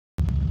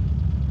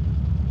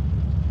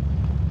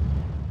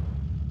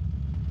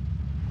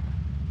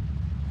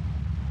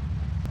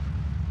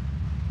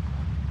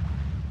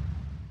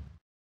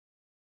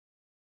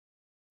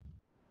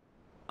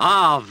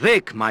Ah,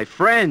 Vic, my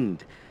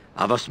friend.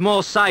 I've a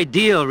small side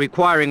deal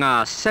requiring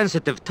a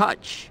sensitive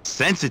touch.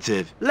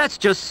 Sensitive? Let's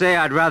just say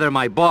I'd rather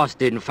my boss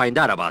didn't find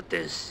out about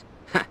this.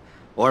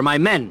 Or my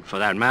men, for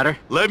that matter.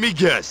 Let me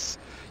guess.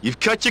 You've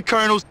cut your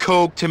colonel's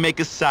coke to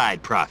make a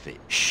side profit.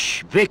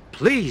 Shh, Vic,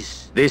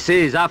 please. This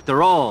is,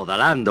 after all, the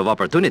land of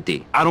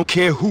opportunity. I don't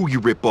care who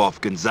you rip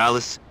off,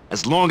 Gonzalez,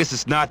 as long as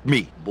it's not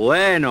me.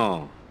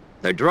 Bueno.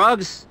 The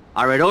drugs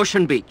are at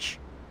Ocean Beach.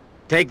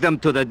 Take them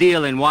to the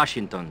deal in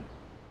Washington.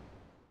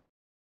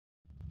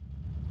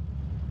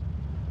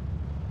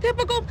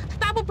 Typical,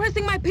 stop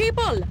oppressing my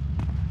people!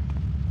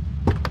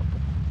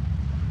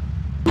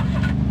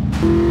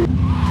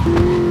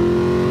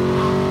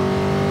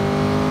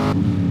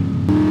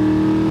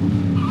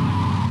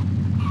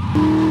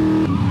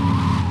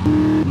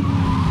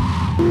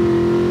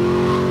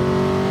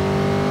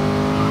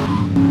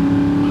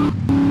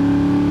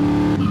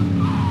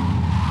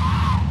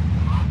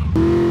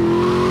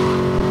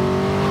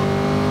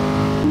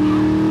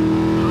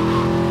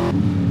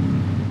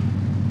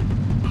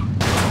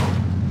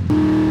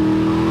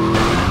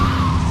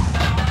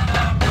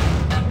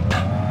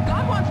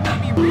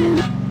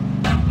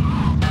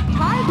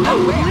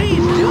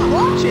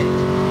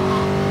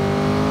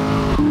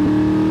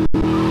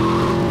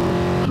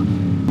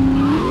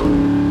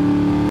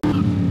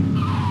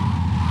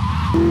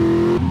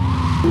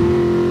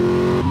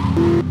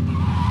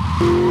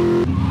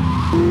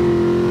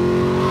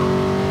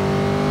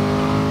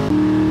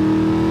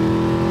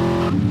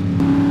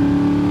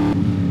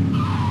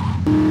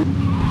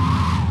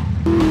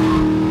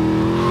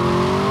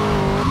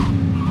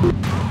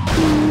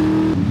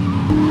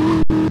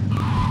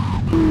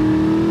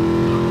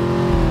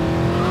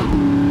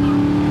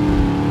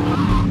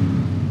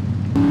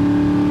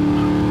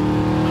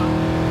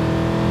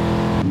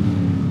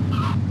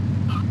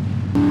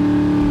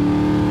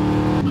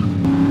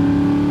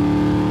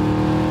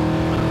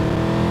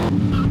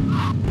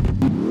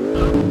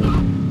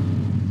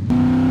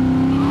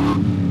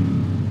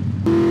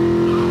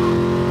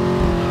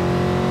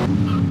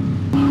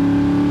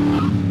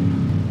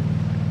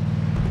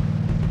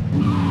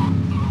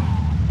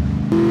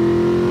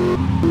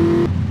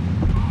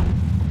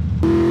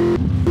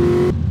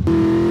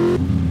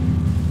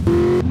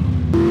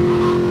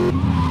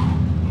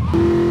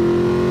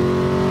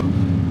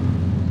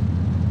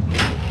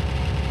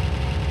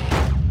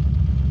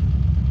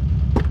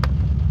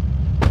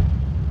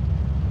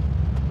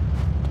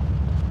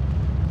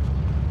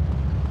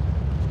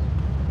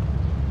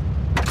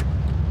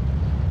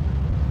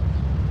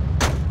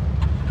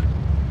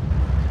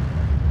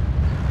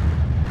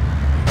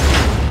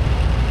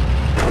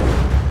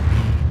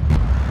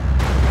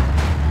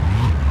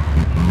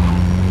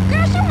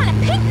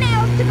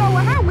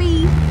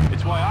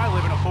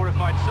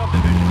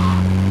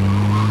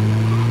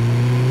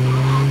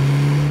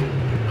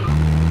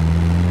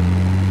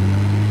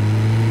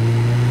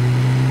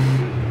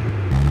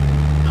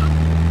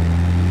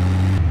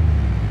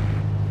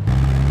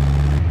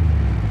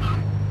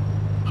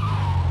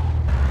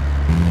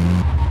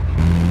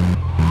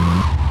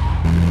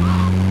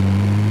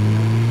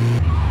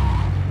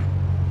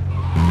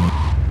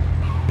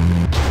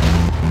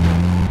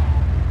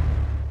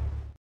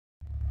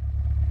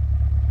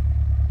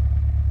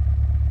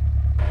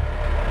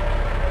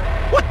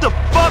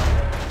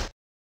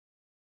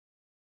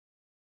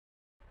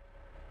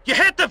 You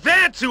hit the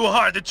van too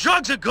hard! The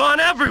drugs are gone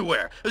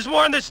everywhere! There's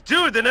more in this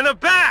dude than in the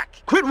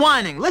back! Quit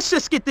whining! Let's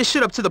just get this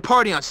shit up to the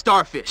party on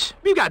Starfish.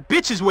 We got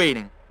bitches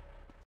waiting.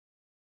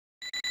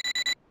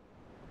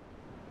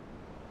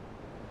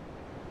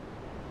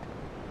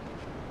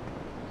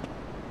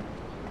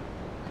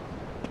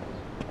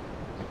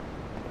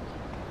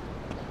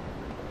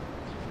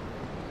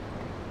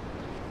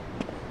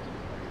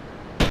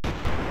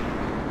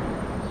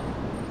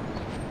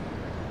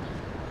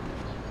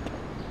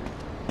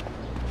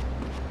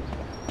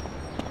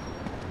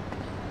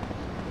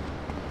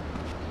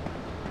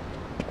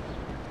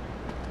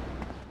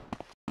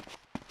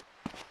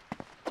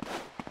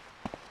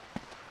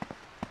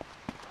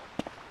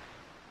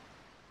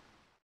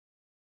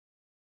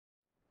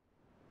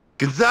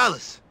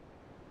 Gonzalez!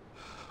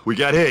 We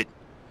got hit.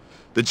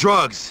 The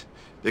drugs,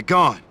 they're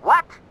gone.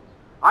 What?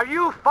 Are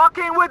you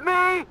fucking with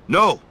me?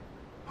 No,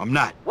 I'm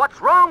not. What's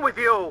wrong with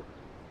you?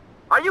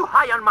 Are you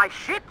high on my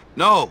shit?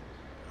 No.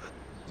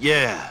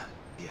 Yeah.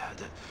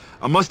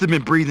 I must have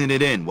been breathing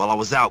it in while I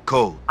was out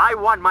cold. I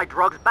want my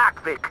drugs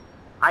back, Vic.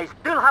 I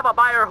still have a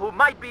buyer who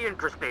might be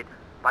interested,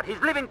 but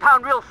he's leaving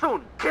town real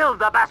soon. Kill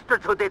the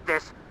bastards who did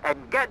this,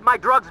 and get my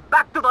drugs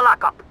back to the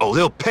lockup. Oh,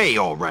 they'll pay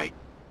all right.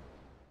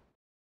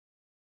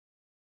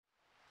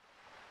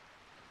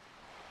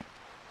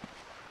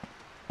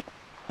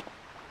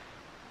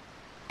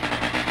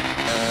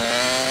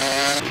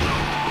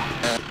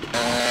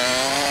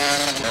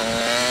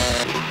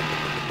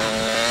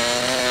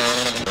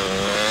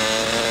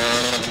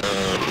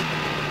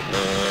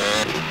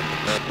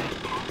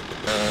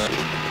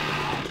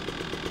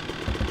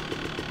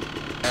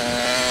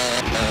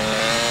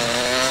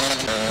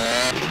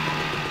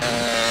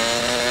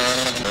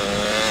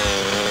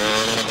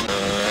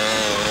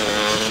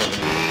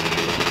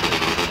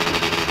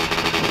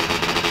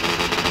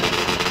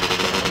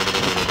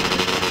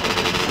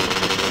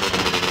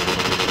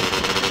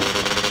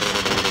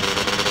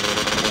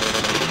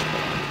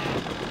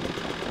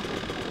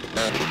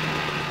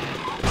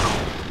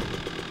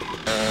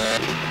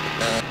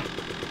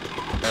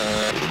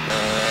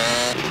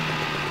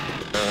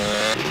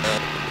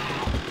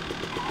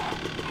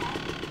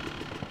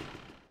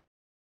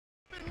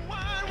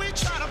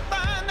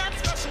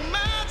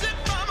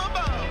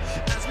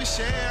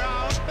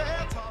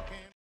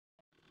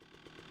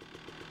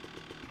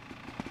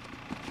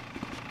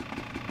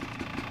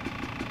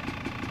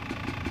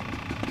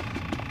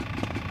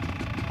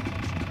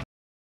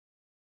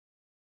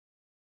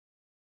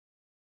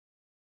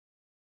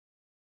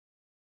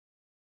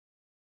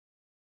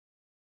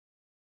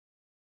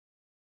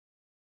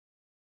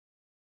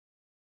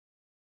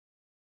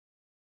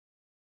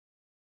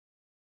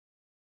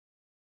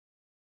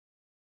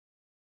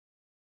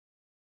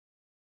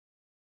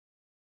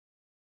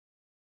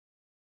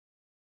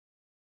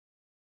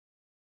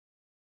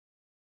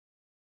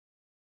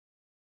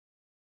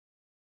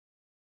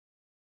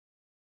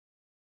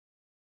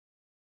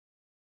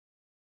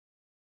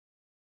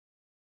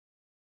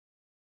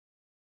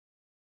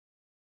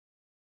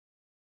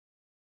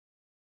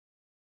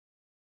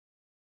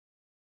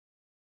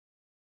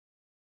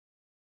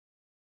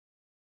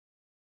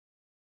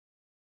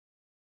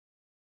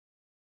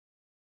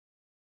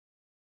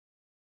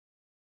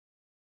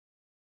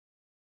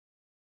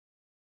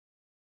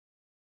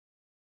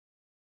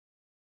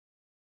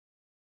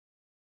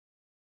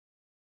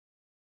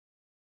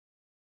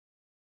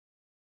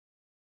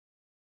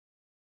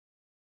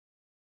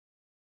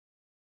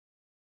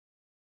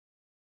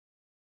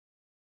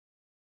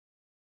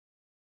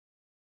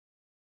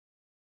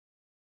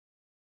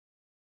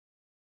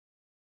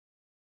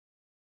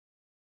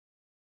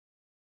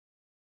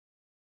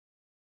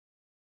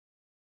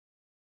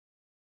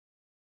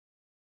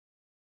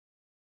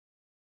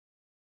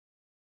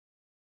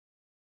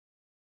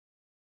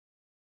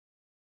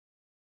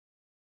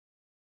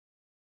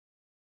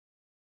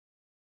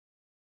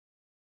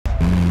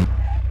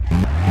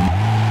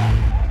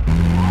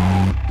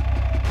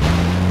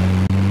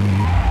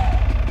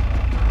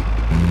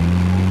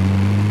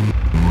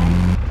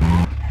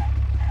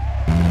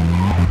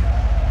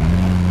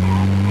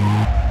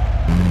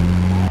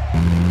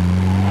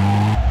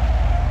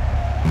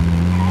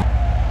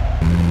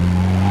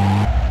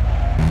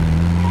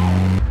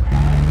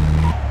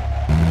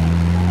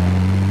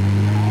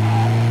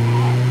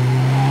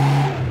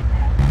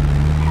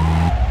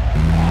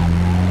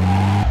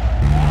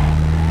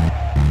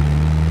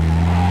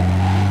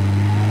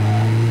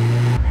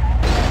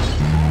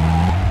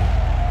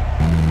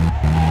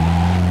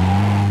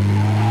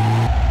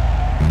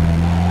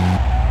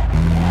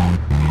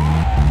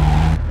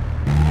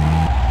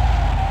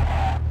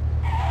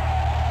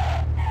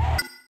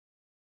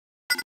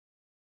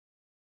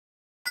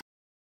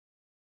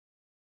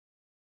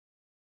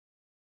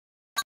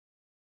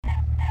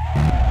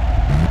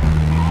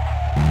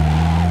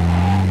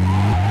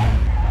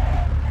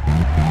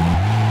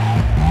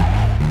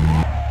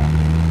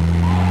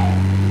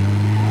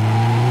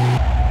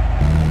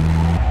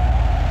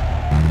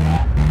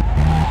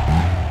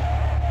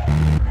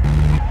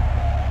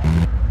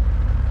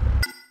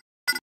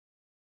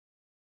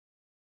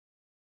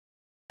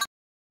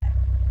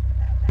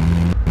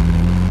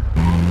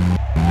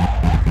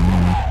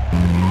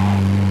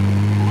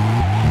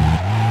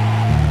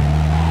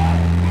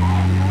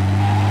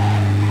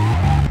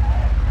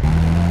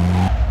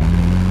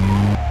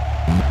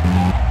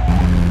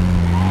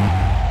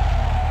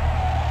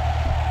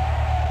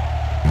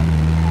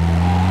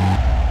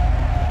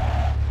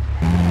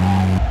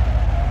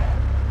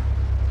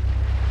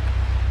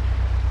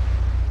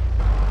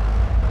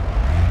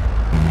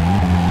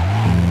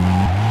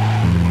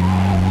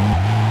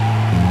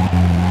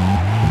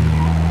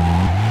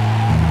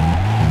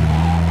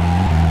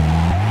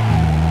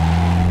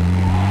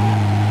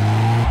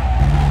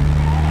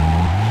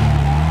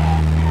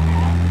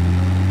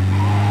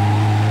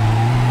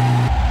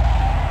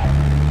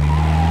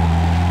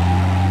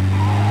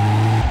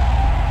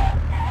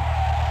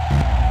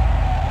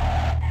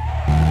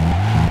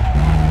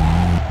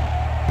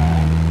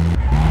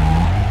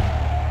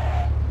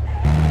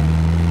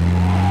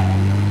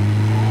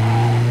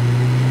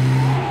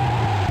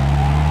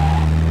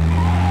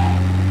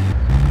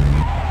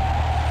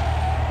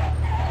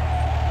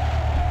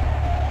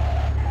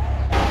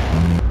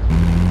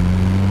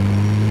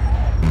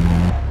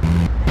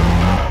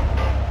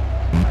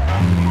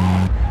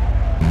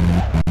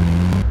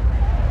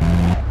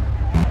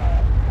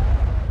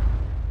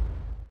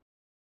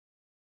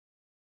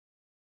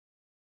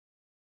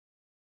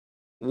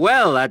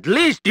 Well, at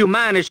least you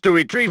managed to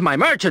retrieve my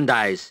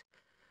merchandise.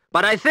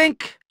 But I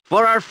think,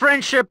 for our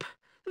friendship,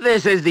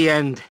 this is the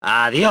end.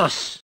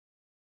 Adios.